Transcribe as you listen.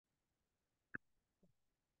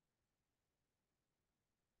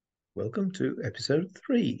Welcome to episode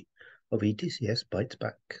 3 of ETCS Bites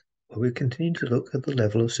Back, where we continue to look at the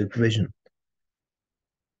level of supervision.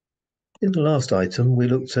 In the last item, we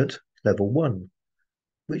looked at level 1,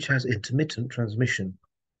 which has intermittent transmission.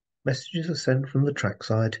 Messages are sent from the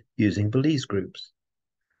trackside using Belize groups.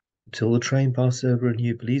 Until the train passes over a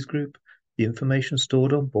new Belize group, the information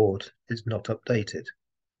stored on board is not updated.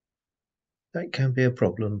 That can be a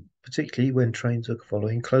problem, particularly when trains are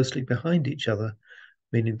following closely behind each other,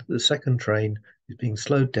 meaning that the second train is being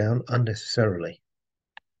slowed down unnecessarily.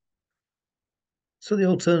 So the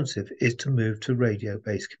alternative is to move to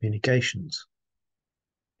radio-based communications.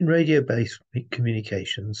 In radio-based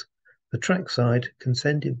communications, the trackside can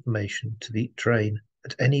send information to the train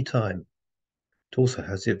at any time. It also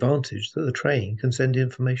has the advantage that the train can send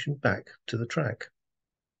information back to the track.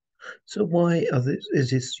 So why is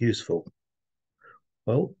this useful?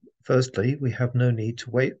 Well, firstly, we have no need to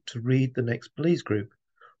wait to read the next Belize group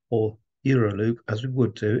or Euroloop as we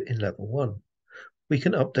would do in level 1. We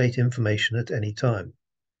can update information at any time.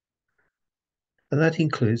 And that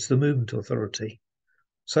includes the movement authority.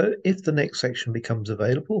 So if the next section becomes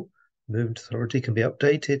available, the movement authority can be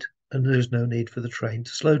updated and there is no need for the train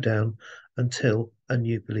to slow down until a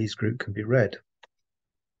new Belize group can be read.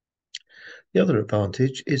 The other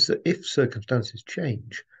advantage is that if circumstances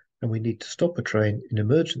change and we need to stop a train in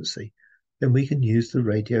emergency, then we can use the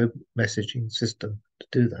radio messaging system to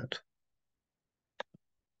do that.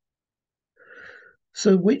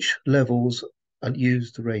 So which levels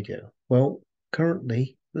use the radio? Well,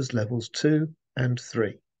 currently there's levels 2 and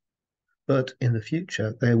 3, but in the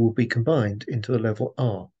future they will be combined into a level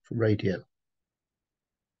R for radio.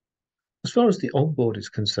 As far as the onboard is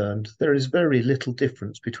concerned, there is very little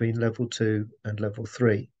difference between level 2 and level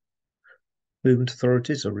 3. Movement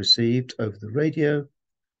authorities are received over the radio,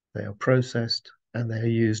 they are processed, and they are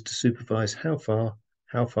used to supervise how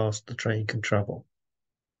fast the train can travel.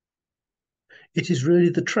 It is really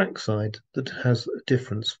the trackside that has a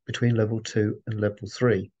difference between level 2 and level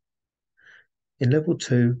 3. In level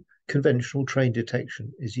 2, conventional train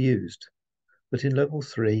detection is used, but in level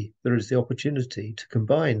 3, there is the opportunity to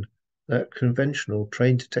combine that conventional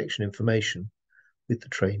train detection information with the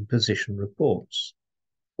train position reports,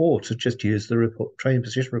 or to just use the train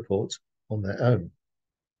position reports on their own.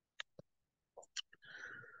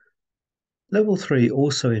 Level 3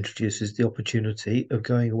 also introduces the opportunity of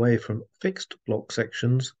going away from fixed block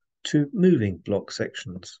sections to moving block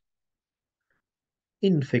sections.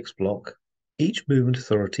 In fixed block, each movement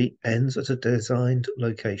authority ends at a designed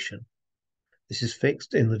location. This is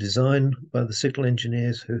fixed in the design by the signal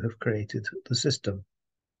engineers who have created the system.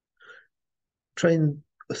 Train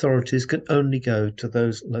authorities can only go to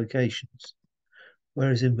those locations,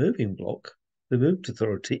 whereas in moving block, the movement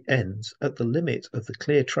authority ends at the limit of the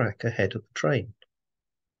clear track ahead of the train.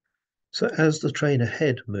 So as the train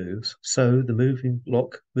ahead moves, so the moving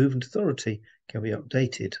block movement authority can be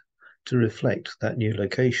updated to reflect that new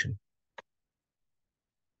location.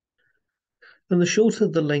 And the shorter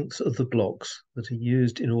the lengths of the blocks that are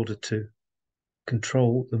used in order to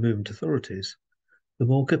control the movement authorities, the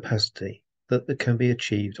more capacity that can be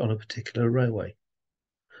achieved on a particular railway,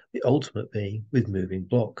 the ultimate being with moving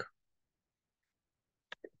block.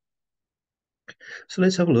 So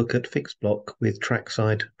let's have a look at fixed block with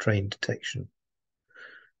trackside train detection.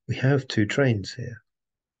 We have two trains here.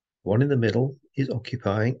 One in the middle is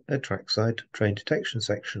occupying a trackside train detection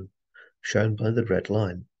section, shown by the red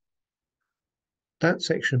line. That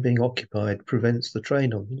section being occupied prevents the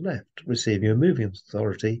train on the left receiving a moving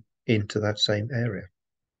authority into that same area.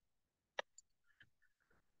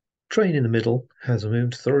 Train in the middle has a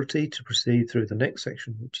movement authority to proceed through the next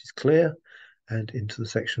section, which is clear, and into the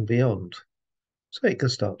section beyond, so it can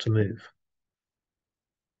start to move.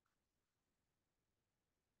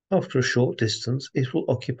 After a short distance, it will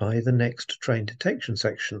occupy the next train detection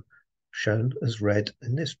section, shown as red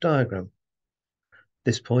in this diagram. At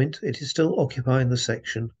this point, it is still occupying the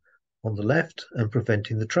section on the left and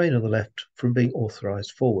preventing the train on the left from being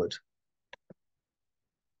authorized forward.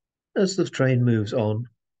 As the train moves on,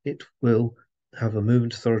 it will have a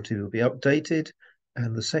movement authority that will be updated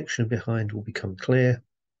and the section behind will become clear,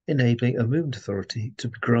 enabling a movement authority to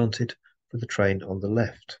be granted for the train on the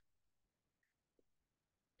left.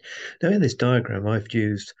 Now in this diagram, I've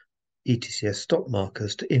used ETCS stop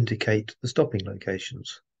markers to indicate the stopping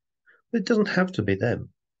locations. But it doesn't have to be them.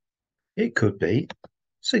 It could be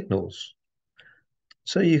signals.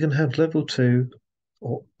 So you can have level 2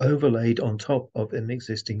 or overlaid on top of an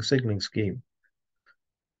existing signaling scheme.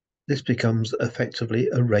 This becomes effectively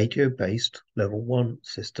a radio-based level 1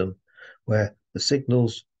 system where the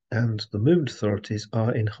signals and the movement authorities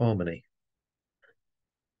are in harmony.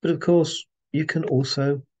 But of course, you can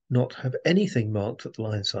also not have anything marked at the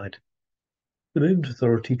line side. The movement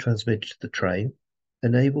authority transmitted to the train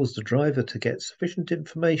enables the driver to get sufficient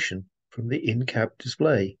information from the in-cab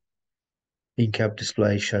display. The in-cab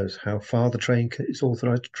display shows how far the train is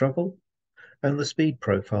authorised to travel and the speed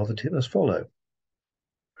profile that it must follow.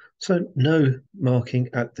 So no marking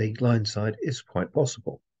at the line side is quite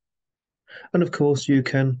possible. And of course, you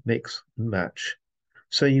can mix and match.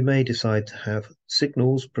 So you may decide to have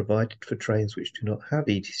signals provided for trains which do not have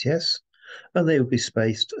ETCS, and they will be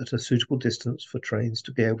spaced at a suitable distance for trains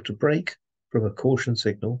to be able to brake from a caution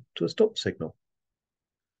signal to a stop signal.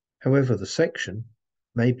 However, the section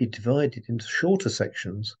may be divided into shorter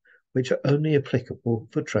sections which are only applicable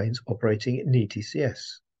for trains operating in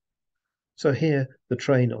ETCS. So here, the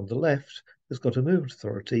train on the left has got a movement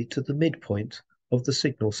authority to the midpoint of the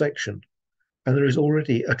signal section, and there is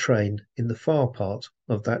already a train in the far part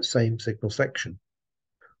of that same signal section.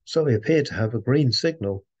 So we appear to have a green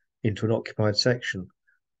signal into an occupied section,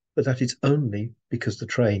 but that is only because the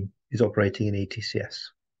train is operating in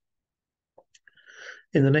ETCS.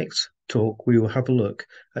 In the next talk, we will have a look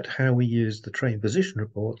at how we use the train position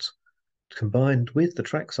reports combined with the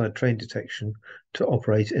trackside train detection to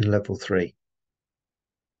operate in level 3.